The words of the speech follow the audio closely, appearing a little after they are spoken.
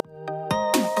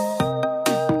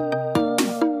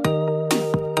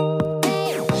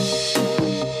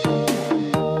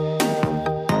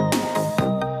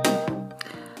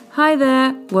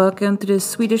Welcome to the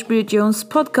Swedish Bridget Jones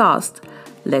podcast.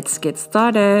 Let's get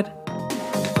started.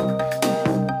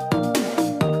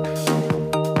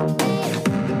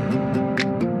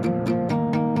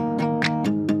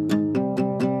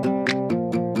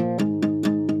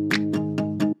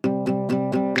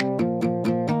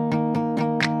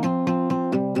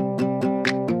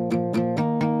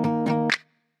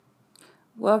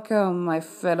 Welcome, my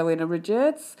fellow inner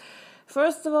Bridgets.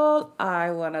 First of all,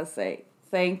 I want to say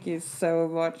thank you so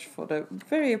much for the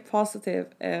very positive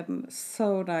and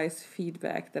so nice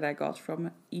feedback that I got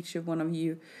from each and one of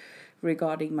you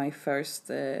regarding my first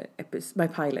episode, my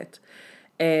pilot.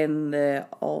 And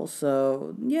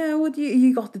also, what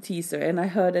you got the teaser, and I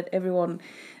heard that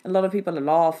a lot of people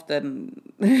laughed and,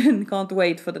 and can't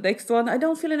wait for the next one. I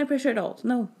don't feel any pressure at all.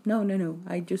 No.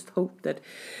 I just hope that.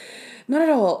 Not at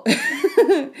all.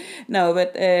 No,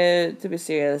 but to be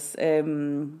serious,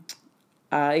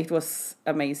 it was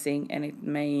amazing and it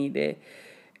made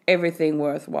everything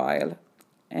worthwhile.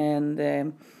 And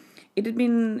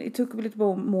it took a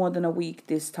little more than a week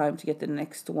this time to get the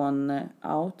next one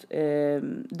out.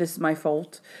 This is my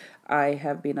fault. I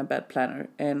have been a bad planner,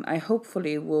 and I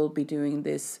hopefully will be doing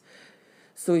this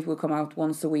so it will come out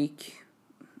once a week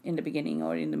in the beginning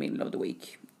or in the middle of the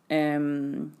week.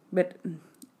 But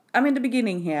I'm in the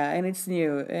beginning here and it's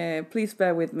new. Please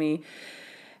bear with me.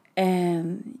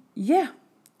 And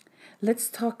let's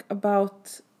talk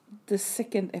about the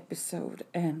second episode,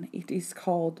 and it is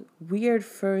called Weird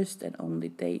First and Only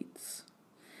Dates.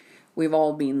 We've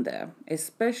all been there,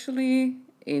 especially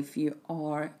if you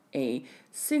are a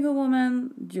single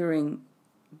woman during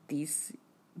these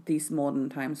modern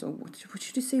times, or what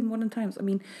should you say, modern times? I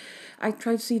mean, I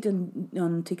try to see it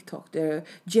on TikTok. There are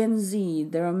Gen Z,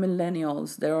 there are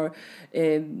millennials, there are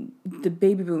the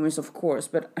baby boomers, of course,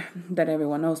 but that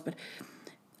everyone knows. But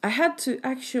I had to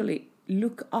actually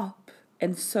look up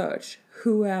and search,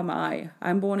 who am I?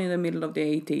 I'm born in the middle of the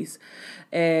 80s.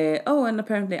 And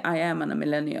apparently I am a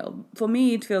millennial. For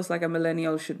me, it feels like a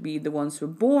millennial should be the ones who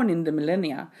were born in the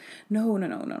millennia. No.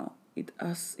 It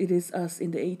is us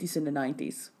in the 80s and the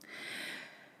 90s.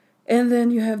 And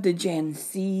then you have the Gen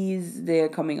Zs, they're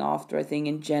coming after, I think,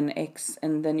 in Gen X.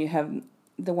 And then you have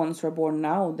the ones who are born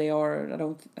now. I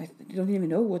don't even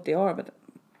know what they are, but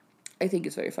I think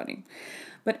it's very funny.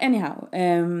 But anyhow,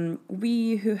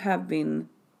 we who have been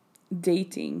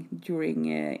dating during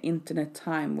internet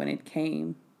time when it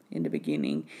came in the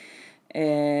beginning,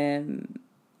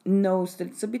 knows that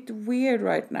it's a bit weird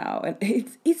right now, and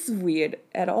it's weird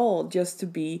at all just to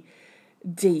be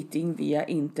dating via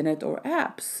internet or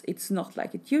apps. It's not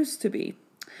like it used to be,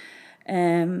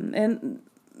 and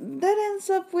that ends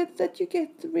up with that you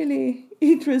get really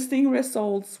interesting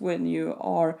results when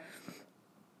you're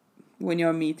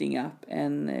meeting up,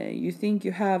 and you think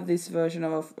you have this version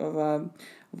of a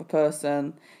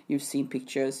person. You've seen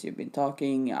pictures, you've been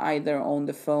talking either on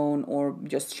the phone or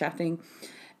just chatting.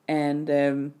 And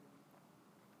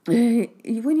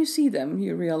when you see them,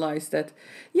 you realize that,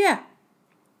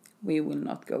 we will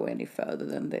not go any further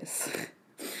than this.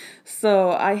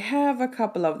 So I have a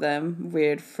couple of them,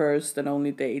 weird first and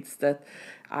only dates, that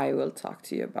I will talk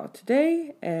to you about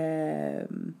today.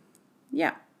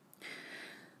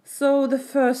 So the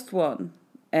first one,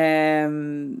 I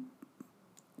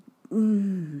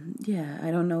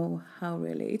don't know how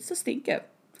really. It's a stinker.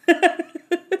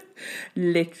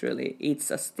 Literally,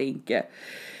 it's a stinker.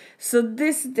 So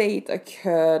this date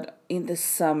occurred in the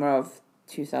summer of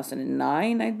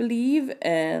 2009, I believe.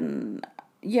 And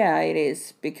it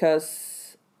is,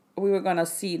 because we were gonna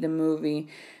see the movie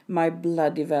My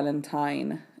Bloody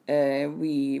Valentine.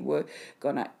 We were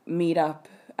gonna meet up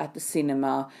at the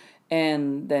cinema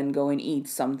and then go and eat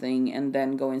something and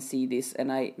then go and see this.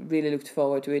 And I really looked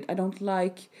forward to it. I don't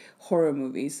like horror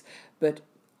movies, but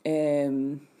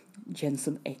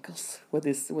Jensen Ackles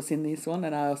was in this one,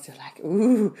 and I was just like,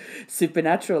 ooh,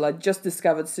 Supernatural. I just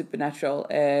discovered Supernatural.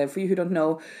 For you who don't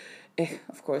know,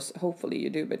 of course, hopefully you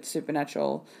do, but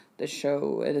Supernatural, the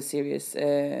show, the series,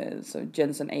 so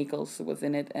Jensen Ackles was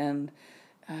in it, and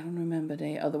I don't remember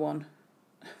the other one.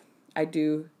 I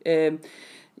do.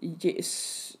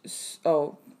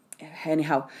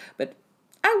 Anyhow, but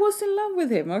I was in love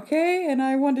with him, okay? And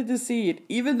I wanted to see it,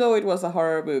 even though it was a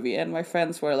horror movie, and my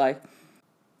friends were like,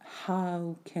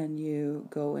 how can you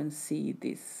go and see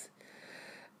this?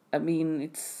 I mean,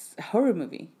 it's a horror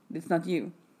movie. It's not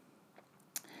you.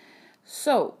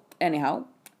 So, anyhow,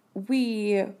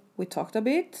 we talked a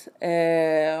bit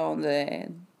on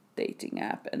the dating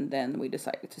app, and then we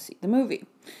decided to see the movie.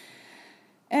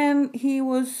 And he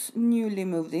was newly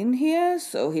moved in here,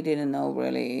 so he didn't know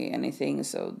really anything,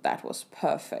 so that was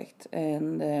perfect.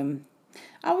 And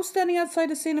I was standing outside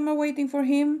the cinema waiting for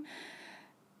him,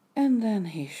 and then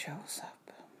he shows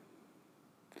up.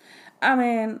 I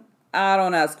mean, I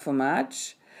don't ask for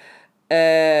much,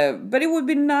 but it would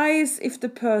be nice if the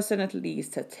person at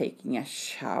least had taken a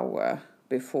shower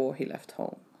before he left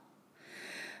home.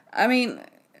 I mean,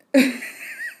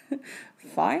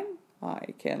 fine, I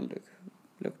can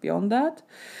look beyond that,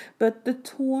 but the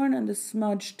torn and the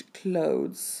smudged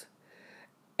clothes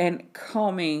and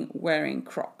coming wearing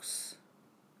Crocs.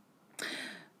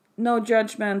 No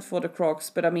judgment for the Crocs,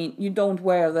 but I mean, you don't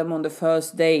wear them on the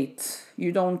first date.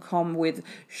 You don't come with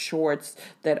shorts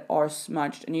that are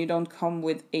smudged, and you don't come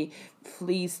with a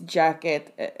fleece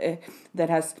jacket that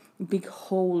has big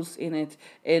holes in it,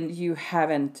 and you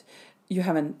haven't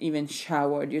even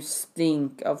showered. You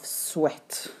stink of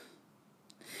sweat.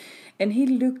 And he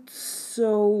looked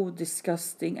so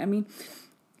disgusting. I mean,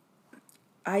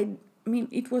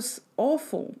 it was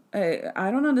awful.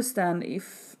 I don't understand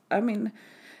if,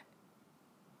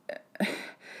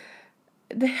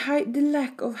 the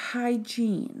lack of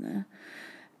hygiene.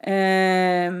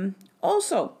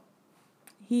 Also,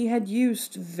 he had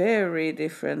used very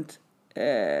different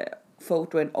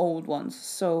photo and old ones,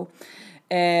 so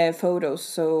photos.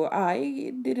 So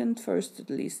I didn't first at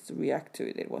least react to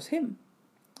it. It was him.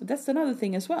 That's another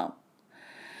thing as well.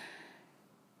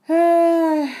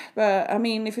 But I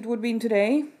mean, if it would been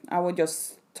today, I would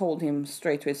just told him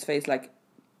straight to his face, like,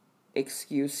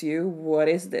 "Excuse you, what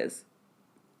is this?"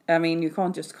 I mean, you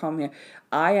can't just come here.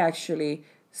 I actually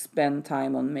spend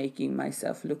time on making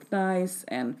myself look nice,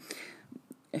 and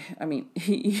I mean,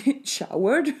 he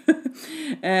showered.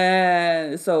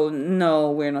 So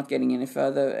no, we're not getting any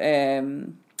further.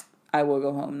 I will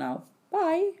go home now.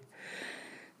 Bye.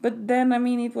 But then, I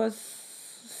mean, it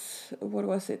was, what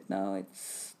was it now?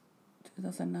 It's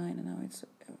 2009, and now it's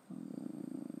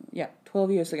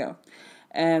 12 years ago.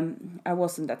 I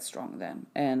wasn't that strong then,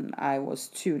 and I was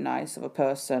too nice of a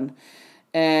person.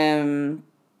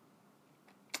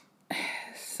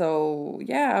 So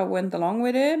yeah, I went along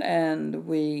with it, and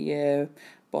we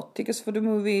bought tickets for the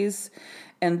movies,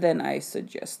 and then I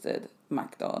suggested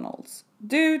McDonald's,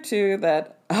 due to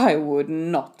that I would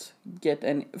not get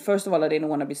any. First of all, I didn't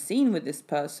want to be seen with this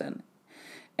person,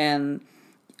 and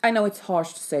I know it's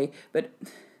harsh to say, but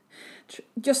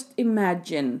just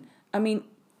imagine. I mean,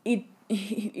 it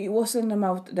wasn't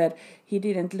about that he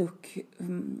didn't look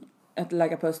at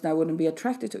like a person I wouldn't be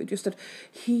attracted to. It just that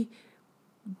he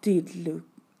did look.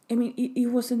 I mean, he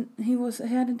wasn't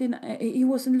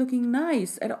looking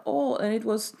nice at all, and it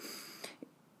was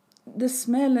the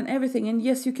smell and everything. And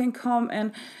yes, you can come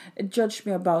and judge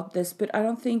me about this, but I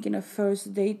don't think in a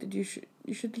first date that you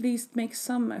should at least make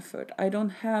some effort. I don't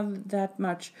have that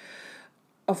much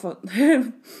of a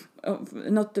of,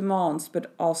 not demands,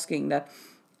 but asking that.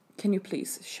 Can you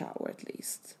please shower at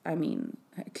least? I mean,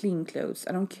 clean clothes.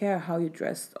 I don't care how you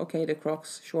dressed. Okay, the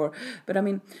Crocs, sure. But I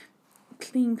mean,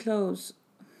 clean clothes.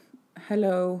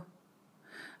 Hello.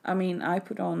 I mean, I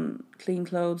put on clean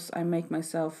clothes. I make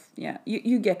myself,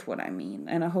 you get what I mean.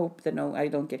 And I hope that I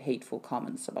don't get hateful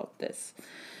comments about this.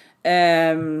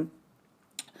 But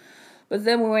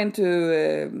then we went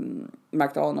to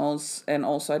McDonald's, and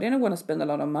also I didn't want to spend a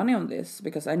lot of money on this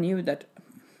because I knew that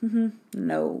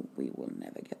no, we will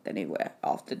never get anywhere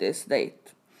after this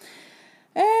date.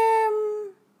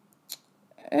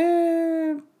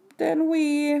 Then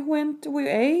we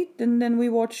ate, and then we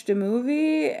watched the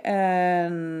movie,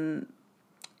 and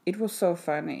it was so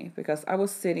funny because I was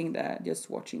sitting there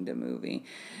just watching the movie,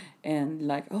 and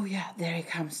like, oh yeah, there he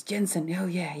comes, Jensen. Oh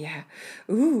yeah,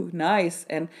 ooh, nice.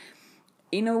 And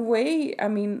in a way, I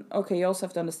mean, okay, you also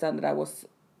have to understand that I was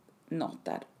not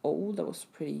that old. I was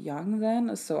pretty young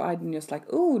then, so I didn't just like,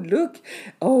 oh look,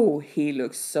 oh he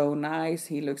looks so nice,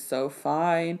 he looks so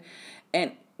fine.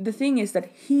 And the thing is that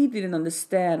he didn't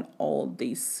understand all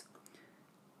these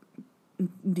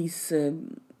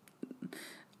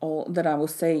all that I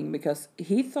was saying, because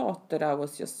he thought that I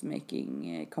was just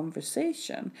making a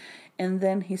conversation. And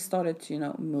then he started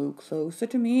to move closer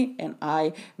to me, and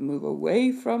I move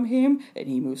away from him, and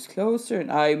he moves closer and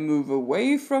I move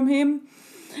away from him.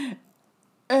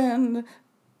 And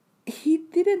he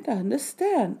didn't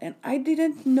understand, and I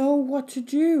didn't know what to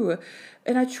do.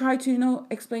 And I tried to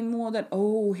explain more that,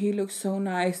 oh, he looks so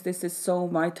nice, this is so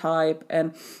my type.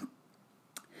 And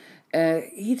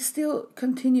he still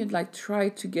continued, like,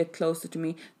 tried to get closer to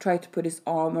me, tried to put his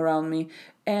arm around me.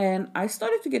 And I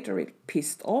started to get really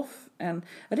pissed off, and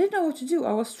I didn't know what to do.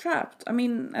 I was trapped. I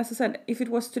mean, as I said, if it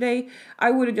was today,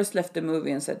 I would have just left the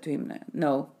movie and said to him,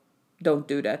 no, don't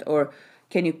do that, or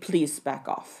can you please back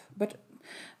off? But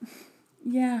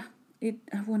yeah, I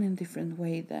went in a different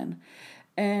way then.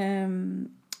 And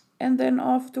then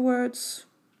afterwards,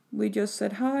 we just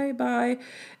said hi, bye,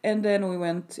 and then we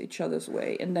went each other's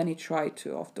way. And then he tried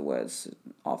to afterwards,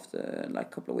 after like a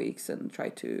couple of weeks, and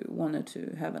wanted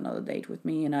to have another date with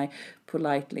me, and I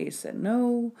politely said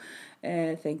no,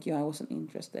 thank you, I wasn't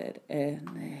interested.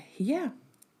 And yeah,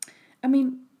 I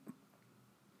mean,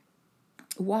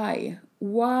 why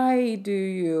do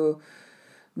you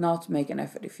not make an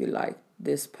effort if you like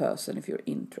this person, if you're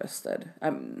interested?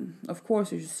 Of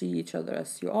course you should see each other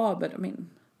as you are, but I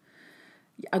mean,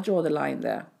 I draw the line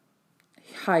there.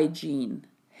 Hygiene.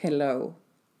 Hello.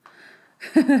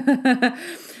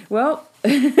 Well,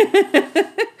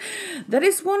 that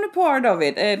is one part of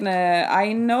it, and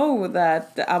I know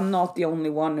that I'm not the only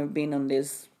one who've been on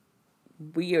this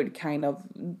weird kind of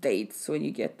dates when you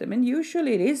get them, and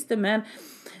usually it is the men.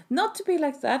 Not to be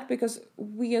like that, because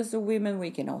we as the women,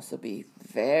 we can also be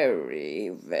very,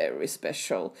 very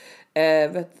special,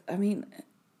 but I mean,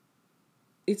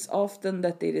 it's often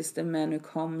that it is the man who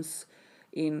comes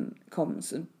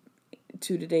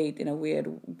to the date in a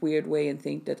weird way and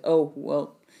think that, oh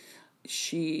well,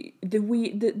 the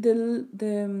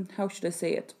how should I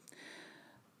say it,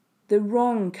 the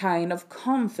wrong kind of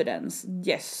confidence.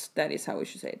 Yes, that is how we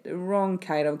should say it. The wrong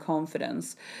kind of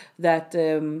confidence that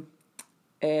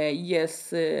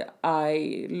yes,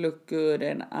 I look good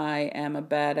and I am a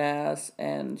badass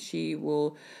and she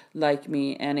will like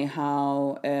me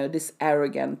anyhow. This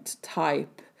arrogant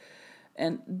type,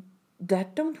 and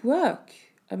that don't work.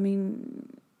 I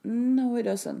mean, no, it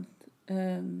doesn't.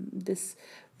 This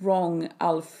wrong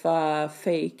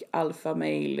fake alpha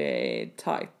male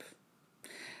type.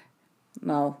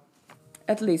 No,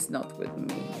 at least not with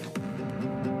me.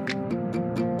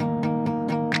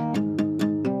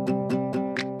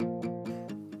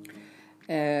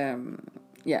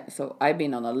 Yeah, so I've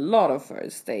been on a lot of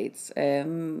first dates,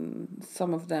 and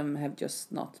some of them have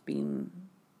just not been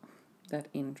that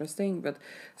interesting. But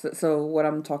so what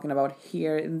I'm talking about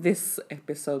here in this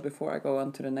episode, before I go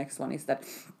on to the next one, is that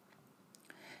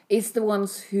it's the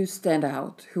ones who stand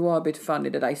out, who are a bit funny,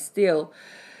 that I still,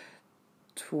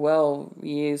 12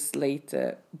 years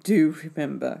later, do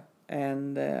remember.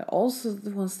 And also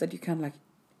the ones that you kind of like,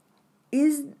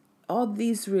 are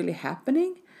these really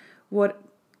happening? What?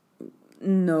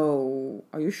 No.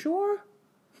 Are you sure?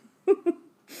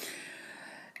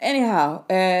 Anyhow,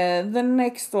 the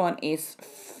next one is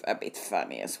a bit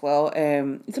funny as well.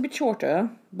 It's a bit shorter,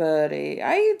 but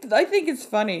I think it's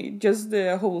funny, just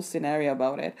the whole scenario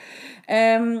about it.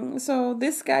 So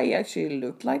this guy actually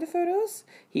looked like the photos.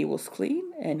 He was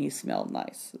clean and he smelled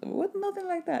nice. What? Nothing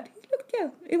like that. He looked, yeah.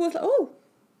 It was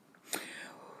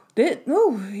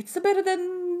it's better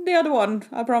than the other one,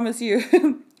 I promise you.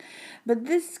 But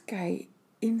this guy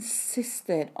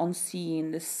insisted on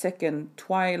seeing the second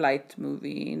Twilight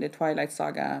movie in the Twilight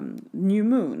Saga, New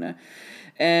Moon.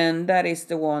 And that is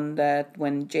the one that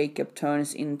when Jacob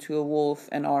turns into a wolf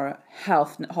and are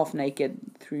half naked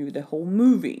through the whole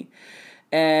movie.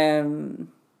 Jacob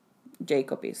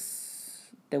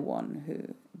is the one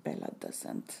who Bella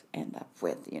doesn't end up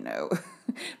with.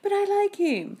 But I like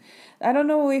him. I don't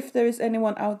know if there is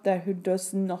anyone out there who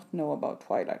does not know about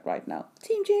Twilight right now.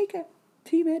 Team Jacob,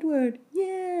 Team Edward,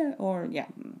 yeah. Or, yeah.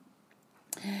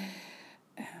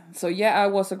 So, yeah, I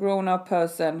was a grown-up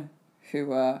person who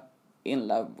were in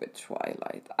love with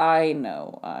Twilight. I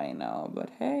know. But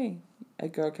hey, a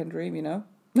girl can dream.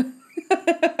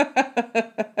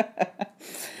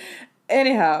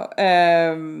 Anyhow,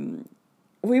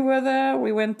 we were there,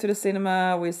 we went to the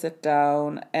cinema, we sat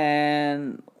down,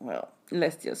 and, well,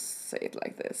 let's just say it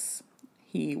like this.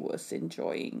 He was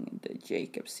enjoying the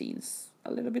Jacob scenes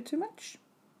a little bit too much.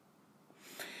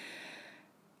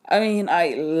 I mean,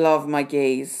 I love my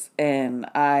gays, and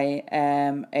I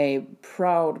am a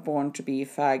proud born to be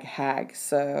fag hag,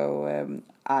 so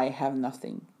I have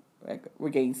nothing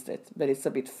against it. But it's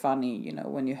a bit funny,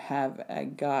 when you have a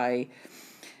guy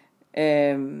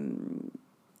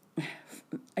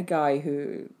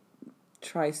who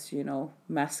tries to,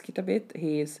 mask it a bit.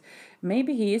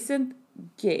 Maybe he isn't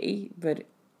gay, but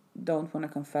don't want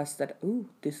to confess that, oh,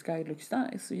 this guy looks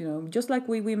nice, just like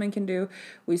we women can do.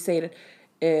 We say that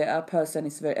a person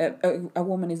is a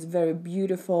woman is very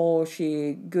beautiful,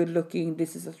 she good looking,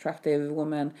 this is attractive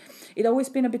woman. It's always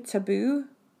been a bit taboo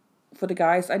for the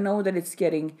guys. I know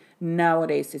that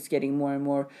nowadays it's getting more and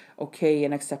more okay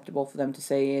and acceptable for them to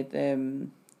say it.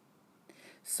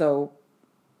 So,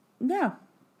 yeah.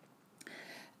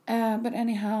 But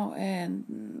anyhow,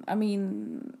 and I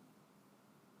mean,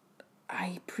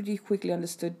 I pretty quickly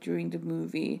understood during the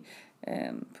movie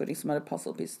and putting some other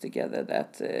puzzle pieces together,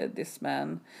 that this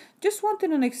man just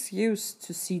wanted an excuse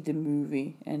to see the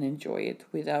movie and enjoy it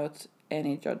without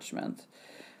any judgment.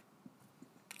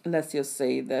 Let's just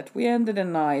say that we ended the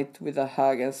night with a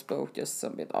hug and spoke just a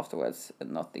bit afterwards,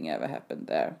 and nothing ever happened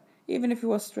there. Even if he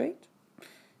was straight,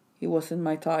 he wasn't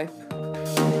my type.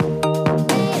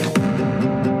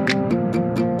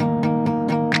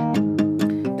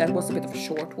 That was a bit of a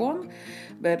short one,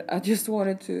 but I just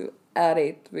wanted to add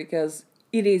it because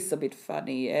it is a bit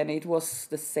funny, and it was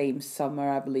the same summer,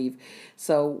 I believe.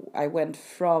 So I went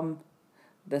from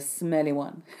the smelly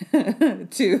one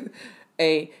to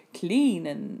a clean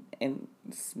and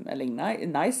smelling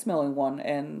nice smelling one,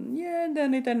 and yeah,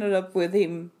 then it ended up with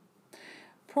him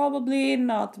probably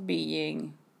not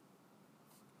being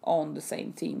on the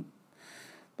same team.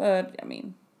 But I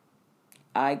mean,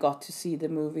 I got to see the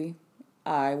movie.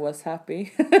 I was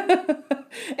happy.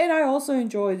 And I also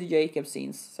enjoyed the Jacob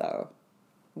scenes, so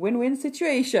win-win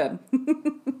situation.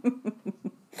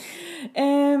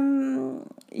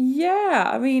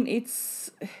 Yeah, I mean,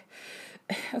 it's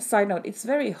a side note, it's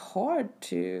very hard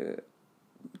to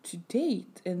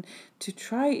date and to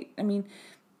try, I mean,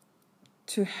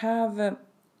 to have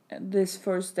this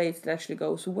first date that actually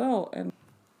goes well, and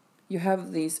you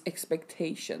have these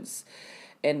expectations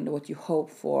and what you hope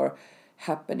for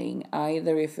happening,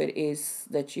 either if it is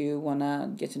that you want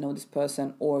to get to know this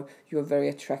person, or you're very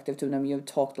attractive to them, you've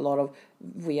talked a lot of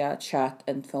via chat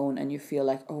and phone, and you feel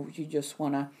like, oh, you just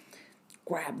want to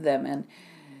grab them and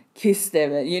kiss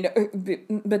them, and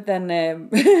but then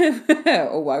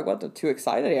oh, I got too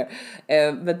excited here,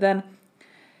 but then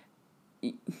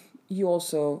you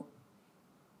also,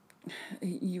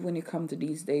 when you come to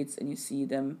these dates and you see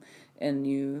them and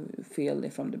you feel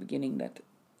from the beginning that,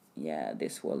 yeah,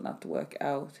 this will not work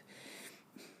out,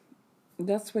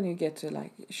 that's when you get to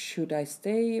like, should I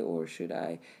stay, or should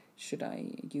I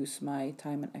use my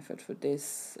time and effort for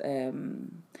this,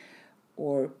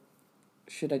 or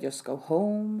should I just go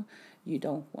home? You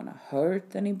don't want to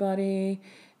hurt anybody,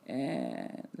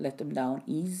 let them down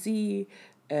easy,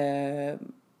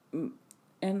 and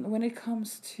when it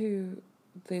comes to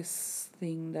this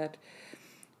thing, that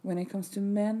when it comes to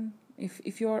men,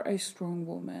 if you're a strong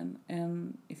woman,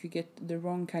 and if you get the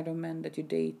wrong kind of men that you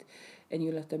date, and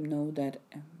you let them know that,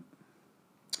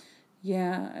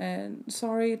 yeah, and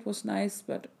sorry, it was nice,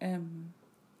 but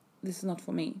this is not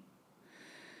for me.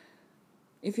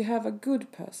 If you have a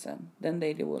good person, then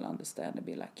they will understand and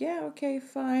be like, yeah, okay,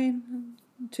 fine,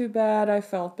 too bad I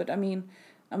felt, but I mean,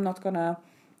 I'm not gonna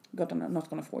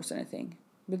force anything.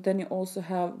 But then you also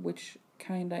have, which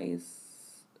kinda is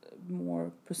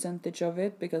more percentage of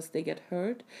it, because they get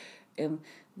hurt and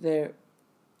they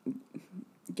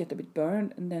get a bit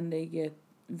burned, and then they get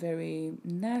very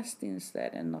nasty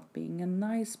instead, and not being a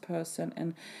nice person,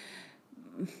 and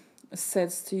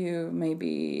says to you,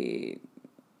 maybe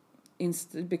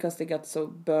because they got so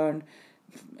burned,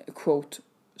 quote,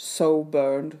 so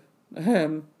burned,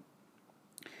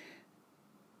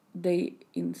 they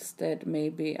instead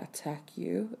maybe attack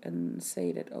you and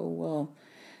say that, oh, well,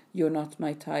 you're not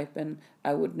my type, and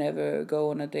I would never go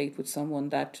on a date with someone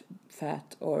that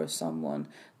fat, or someone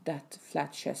that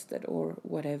flat-chested, or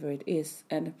whatever it is.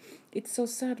 And it's so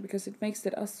sad, because it makes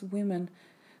that us women,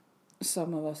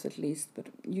 some of us at least, but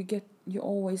you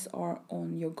always are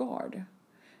on your guard,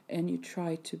 and you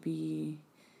try to be,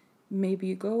 maybe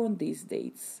you go on these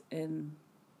dates and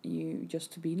you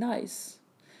just to be nice.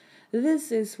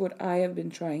 This is what I have been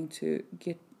trying to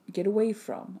get away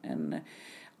from, and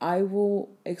I will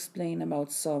explain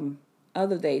about some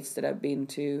other dates that I've been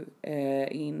to,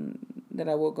 that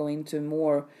I will go into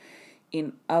more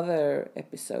in other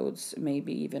episodes,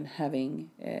 maybe even having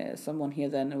someone here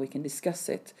then, and we can discuss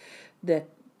it, that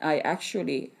I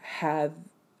actually have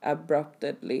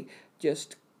abruptly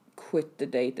just quit the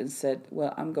date and said,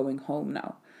 well, I'm going home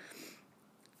now.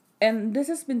 And this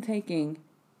has been taking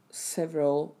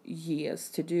several years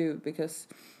to do, because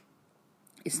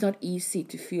it's not easy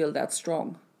to feel that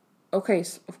strong. Okay,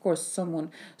 of course,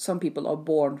 some people are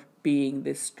born being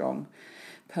this strong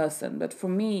person, but for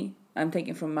me, I'm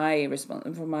taking from my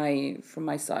from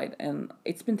my side, and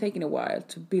it's been taking a while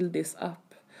to build this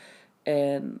up,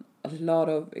 and a lot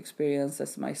of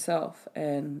experiences myself,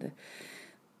 and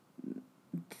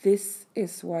this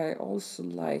is why I also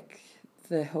like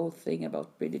the whole thing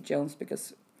about Bridget Jones,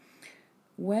 because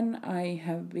when I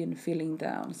have been feeling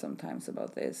down sometimes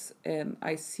about this, and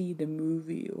I see the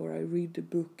movie or I read the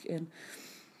book, and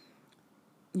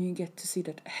you get to see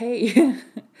that, hey,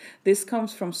 this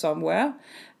comes from somewhere,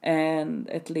 and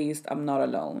at least I'm not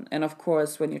alone. And of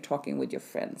course, when you're talking with your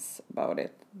friends about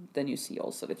it, then you see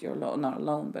also that you're not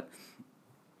alone. But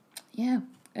Yeah,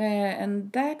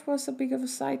 and that was a bit of a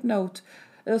side note,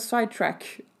 a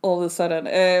sidetrack. All of a sudden,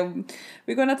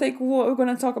 we're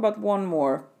gonna talk about one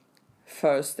more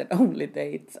first and only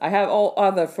dates. I have all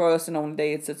other first and only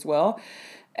dates as well,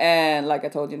 and like I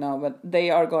told you now, but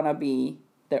they are gonna be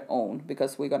their own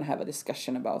because we're gonna have a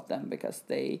discussion about them because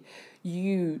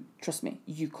you trust me,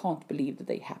 you can't believe that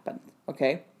they happened.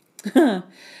 Okay.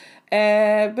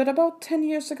 But about 10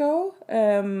 years ago,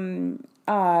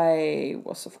 I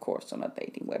was, of course, on a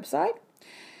dating website.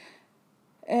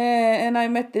 And I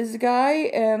met this guy,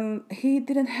 and he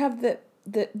didn't have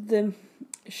the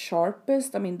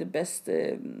sharpest, I mean, the best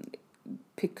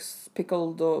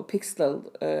pickled or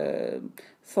pixeled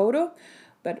photo,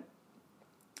 but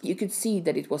you could see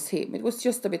that it was him. It was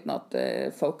just a bit not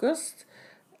focused.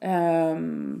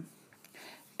 Um,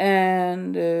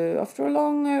 and after a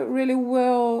long, really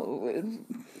well,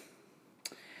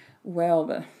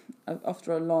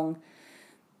 after a long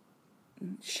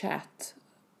chat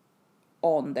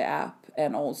on the app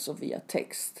and also via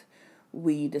text,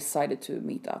 we decided to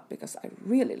meet up because I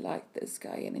really liked this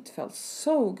guy and it felt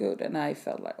so good. And I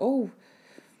felt like, oh,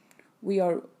 we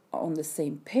are on the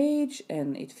same page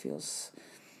and it feels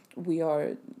we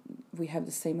have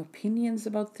the same opinions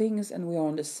about things and we are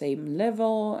on the same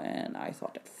level. And I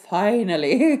thought that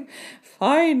finally,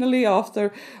 finally,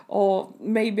 after, or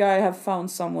maybe I have found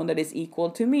someone that is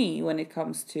equal to me when it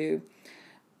comes to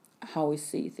how we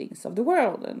see things of the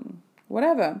world and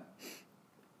whatever.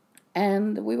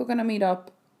 And we were gonna meet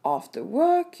up after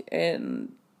work,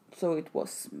 and so it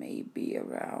was maybe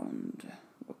around,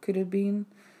 what could it have been?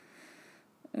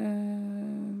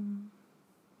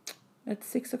 At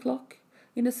 6 o'clock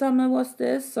in the summer was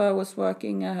this. So I was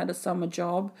working, I had a summer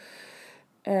job,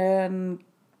 and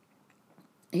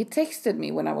he texted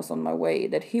me when I was on my way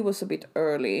that he was a bit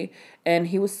early and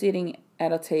he was sitting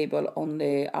at a table on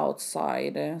the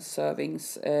outside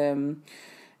servings,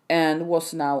 and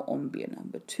was now on beer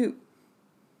number 2.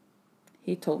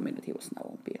 He told me that he was now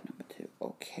on beer number 2.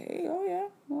 Okay, oh yeah,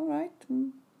 all right.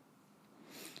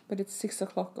 But it's 6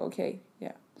 o'clock, okay,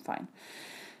 yeah, fine.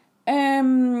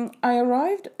 I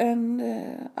arrived and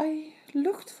I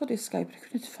looked for this guy, but I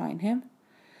couldn't find him.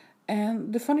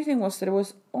 And the funny thing was that there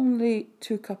was only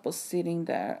 2 couples sitting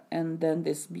there, and then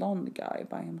this blonde guy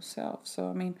by himself. So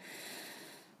I mean,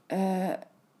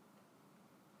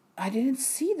 I didn't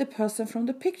see the person from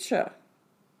the picture.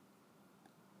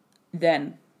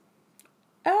 Then,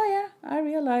 oh yeah, I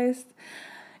realized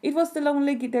it was the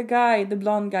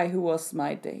blonde guy who was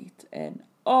my date. And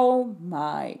oh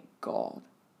my god,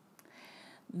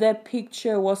 the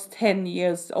picture was 10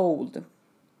 years old.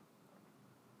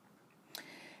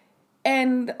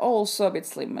 And also a bit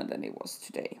slimmer than he was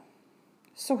today.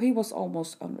 So he was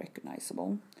almost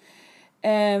unrecognizable.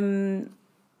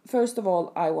 First of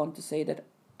all, I want to say that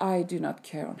I do not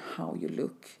care on how you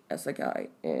look as a guy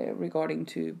regarding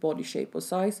to body shape or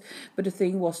size. But the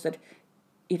thing was that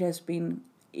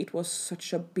it was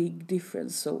such a big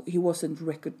difference. So he wasn't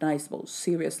recognizable.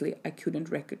 Seriously, I couldn't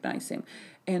recognize him.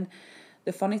 And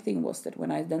the funny thing was that when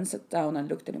I then sat down and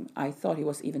looked at him, I thought he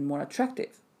was even more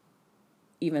attractive,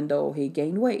 even though he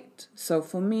gained weight. So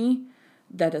for me,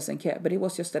 that doesn't care. But it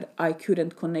was just that I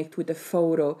couldn't connect with the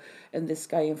photo and this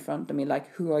guy in front of me, like,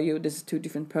 who are you? This is 2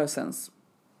 different persons.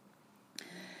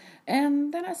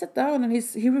 And then I sat down and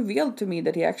he revealed to me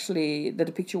that that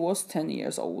the picture was 10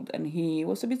 years old and he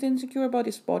was a bit insecure about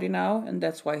his body now, and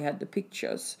that's why he had the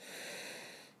pictures.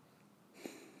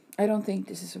 I don't think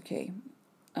this is okay.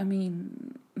 I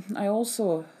mean, I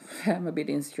also am a bit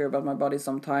insecure about my body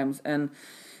sometimes, and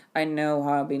I know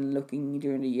how I've been looking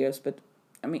during the years, but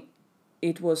I mean,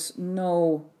 it was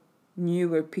no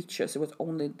newer pictures, it was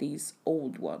only these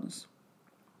old ones.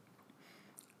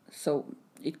 So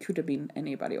it could have been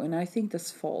anybody. And I think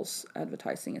that's false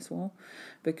advertising as well,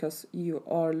 because you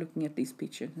are looking at these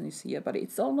pictures and you see it, but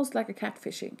it's almost like a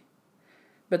catfishing.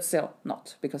 But still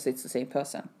not, because it's the same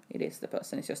person. It is the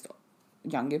person, it's just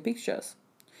younger pictures.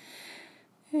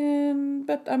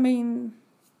 But I mean,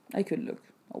 I could look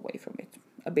away from it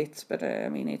a bit, but I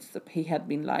mean, he had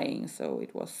been lying, so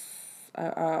it was.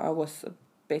 I was a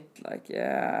bit like,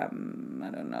 yeah, I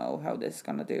don't know how this is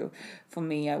gonna do. For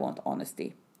me, I want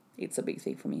honesty. It's a big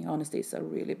thing for me. Honesty is a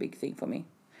really big thing for me.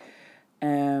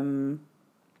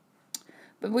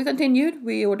 But we continued.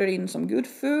 We ordered in some good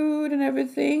food and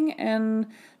everything, and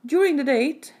during the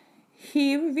date,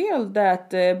 he revealed that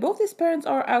both his parents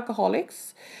are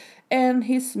alcoholics. And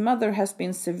his mother has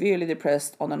been severely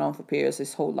depressed on and on for periods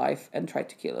his whole life and tried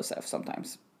to kill herself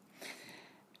sometimes.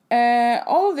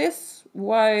 All of this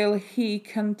while he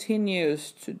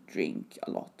continues to drink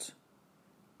a lot.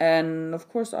 And of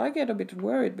course, I get a bit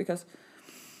worried because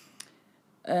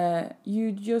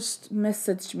You just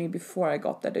messaged me before I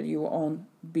got that you were on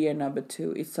beer number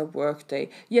 2. It's a work day.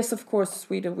 Yes, of course,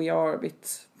 Sweden, we are a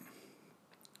bit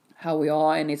how we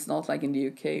are, and it's not like in the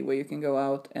UK where you can go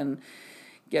out and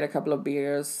get a couple of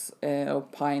beers or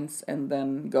pints and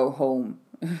then go home.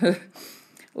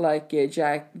 Like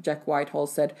Jack Whitehall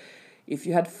said, if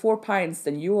you had 4 pints,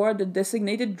 then you are the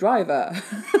designated driver.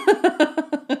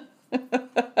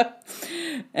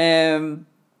 um,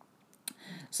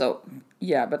 so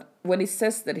yeah, but when he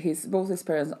says that both his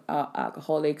parents are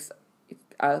alcoholics,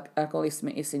 alcoholism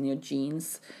is in your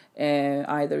genes.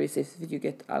 Either is if you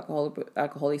get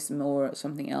alcoholism or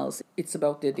something else. It's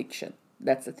about the addiction.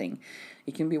 That's the thing.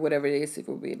 It can be whatever it is. It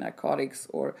will be narcotics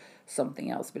or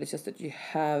something else. But it's just that you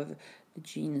have the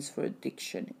genes for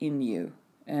addiction in you.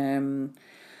 And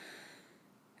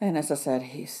as I said,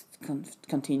 he's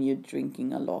continued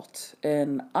drinking a lot.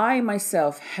 And I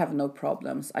myself have no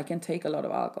problems. I can take a lot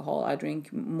of alcohol. I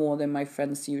drink more than my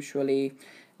friends usually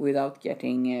without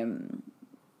getting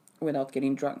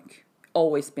drunk.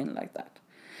 Always been like that.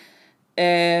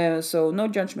 So no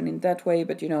judgment in that way,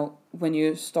 but when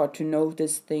you start to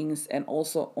notice things, and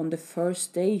also on the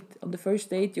first date,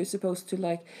 you're supposed to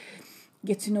like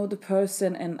get to know the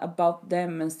person and about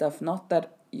them and stuff, not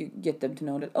that you get them to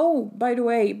know that, oh, by the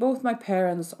way, both my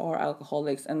parents are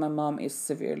alcoholics and my mom is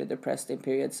severely depressed in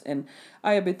periods, and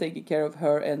I have been taking care of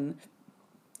her, and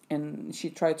she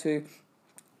tried to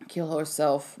kill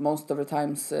herself most of the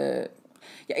times. Yeah,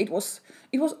 it was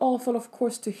awful, of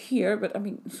course, to hear, but I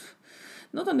mean,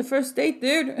 not on the first date,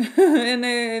 dude. And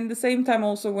in the same time,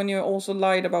 also when you also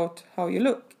lied about how you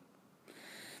look.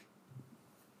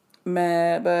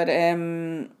 But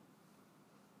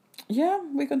yeah,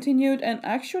 we continued, and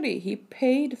actually he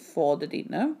paid for the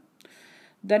dinner.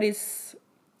 That is,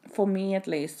 for me at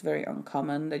least, very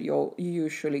uncommon, that you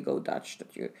usually go Dutch,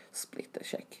 that you split the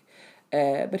check.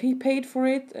 But he paid for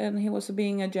it, and he was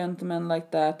being a gentleman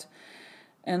like that.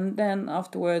 And then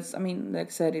afterwards, I mean, like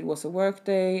I said, it was a work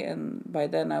day, and by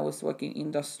then I was working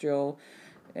industrial,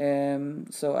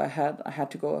 so I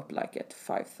had to go up like at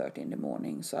 5:30 in the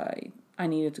morning. So I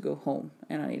needed to go home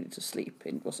and I needed to sleep.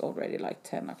 It was already like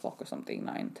 10 o'clock or something,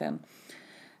 9, 10.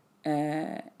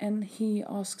 And he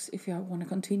asks if I want to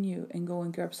continue and go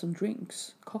and grab some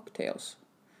drinks, cocktails.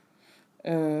 I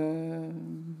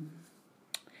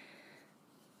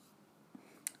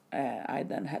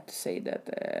then had to say that,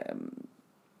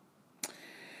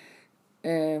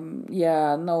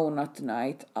 yeah, no, not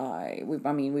tonight.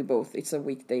 We both, it's a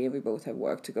weekday and we both have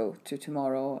work to go to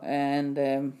tomorrow.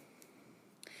 And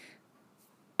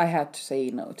I had to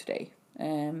say no today.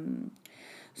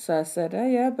 So I said,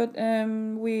 yeah, but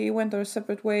we went our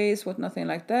separate ways, nothing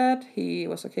like that. He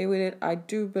was okay with it. I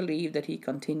do believe that I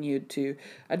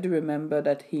do remember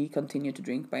that he continued to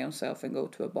drink by himself and go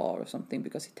to a bar or something,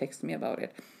 because he texted me about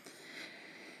it.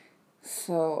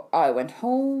 So I went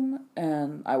home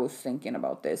and I was thinking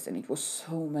about this, and it was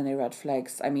so many red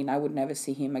flags. I mean, I would never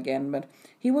see him again, but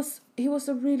he was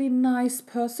a really nice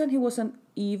person. He wasn't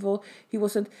evil. He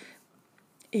wasn't.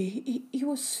 He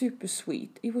was super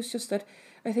sweet. It was just that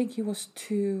I think he was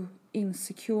too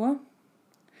insecure.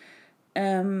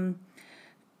 And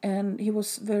he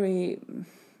was very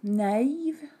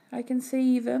naive, I can say,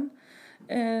 even,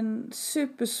 and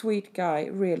super sweet guy,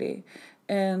 really.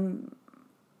 And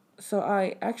so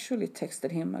I actually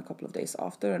texted him a couple of days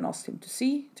after and asked him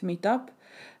to meet up,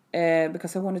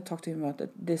 because I wanted to talk to him about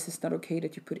that. This is not okay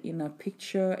that you put in a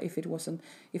picture. If it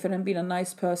hadn't been a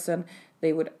nice person,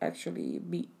 they would actually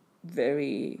be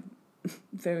very,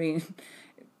 very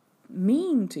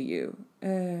mean to you.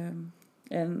 And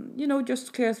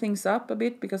just clear things up a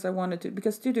bit, because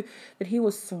due to that he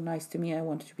was so nice to me, I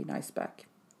wanted to be nice back.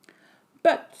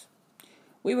 But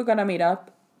we were gonna meet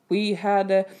up. We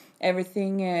had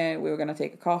everything. We were gonna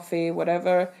take a coffee,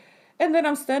 whatever. And then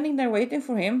I'm standing there waiting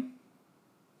for him.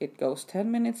 It goes 10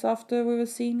 minutes after we were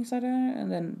seeing each other,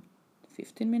 and then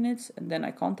 15 minutes, and then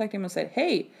I contact him and said,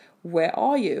 hey, where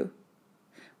are you?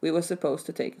 We were supposed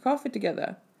to take a coffee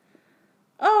together.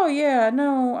 Oh, yeah,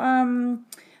 no,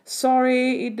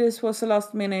 sorry, this was the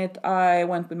last minute. I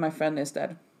went with my friend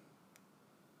instead.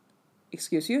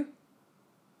 Excuse you?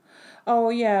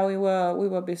 Oh, yeah, we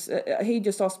were busy. He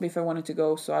just asked me if I wanted to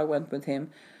go, so I went with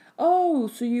him. Oh,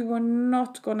 so you were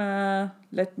not gonna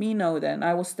let me know then?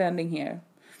 I was standing here.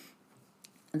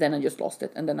 Then I just lost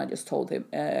it, and then I just told him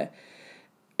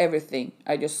everything.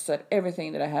 I just said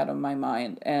everything that I had on my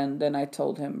mind, and then I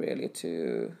told him really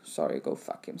to, go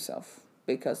fuck himself,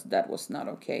 because that was not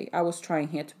okay. I was trying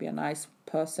here to be a nice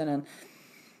person, and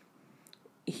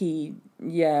he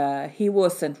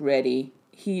wasn't ready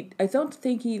I don't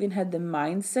think he even had the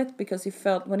mindset, because he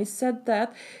felt when he said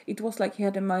that, it was like he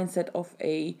had the mindset of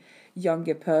a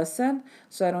younger person.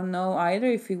 So I don't know either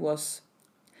if he was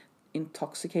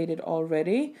intoxicated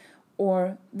already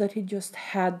or that he just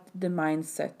had the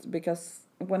mindset, because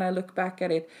when I look back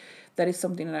at it, that is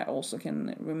something that I also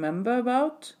can remember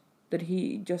about, that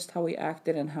he just how he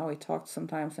acted and how he talked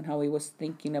sometimes and how he was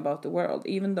thinking about the world,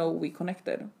 even though we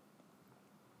connected.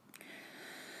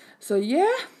 So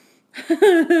yeah,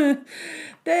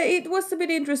 it was a bit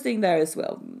interesting there as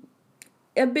well.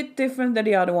 A bit different than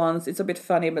the other ones. It's a bit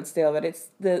funny, but still, but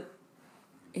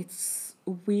it's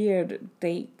weird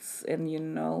dates, and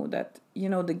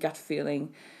the gut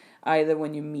feeling, either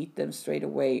when you meet them straight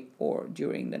away or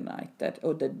during the night, that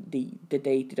the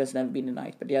date, it doesn't have been the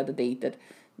night, but the other date, that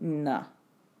nah,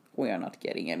 we are not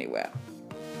getting anywhere.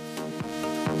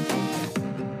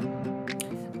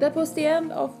 That was the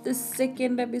end of the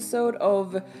second episode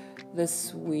of the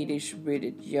Swedish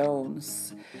Bridget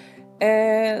Jones.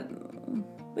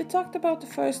 We talked about the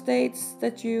first dates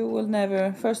that you will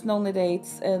never, first and only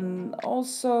dates, and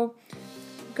also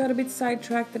got a bit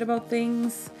sidetracked about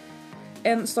things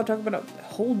and start talking about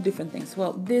whole different things.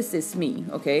 Well, this is me,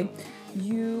 okay?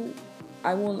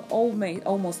 I will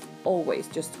almost always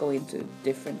just go into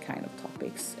different kind of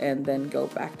topics and then go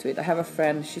back to it. I have a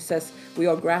friend, she says we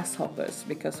are grasshoppers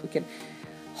because we can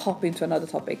hop into another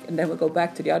topic and then we'll go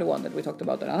back to the other one that we talked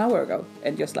about an hour ago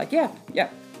and just like, yeah,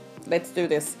 let's do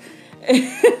this.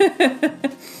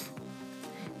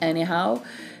 Anyhow,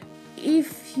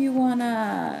 if you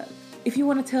wanna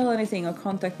tell anything or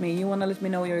contact me, you wanna let me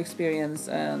know your experience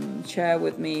and share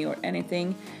with me or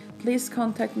anything, please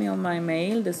contact me on my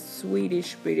mail, the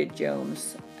Swedish Bridget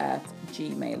Jones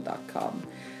 @gmail.com.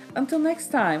 Until next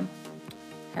time,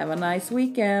 have a nice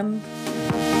weekend.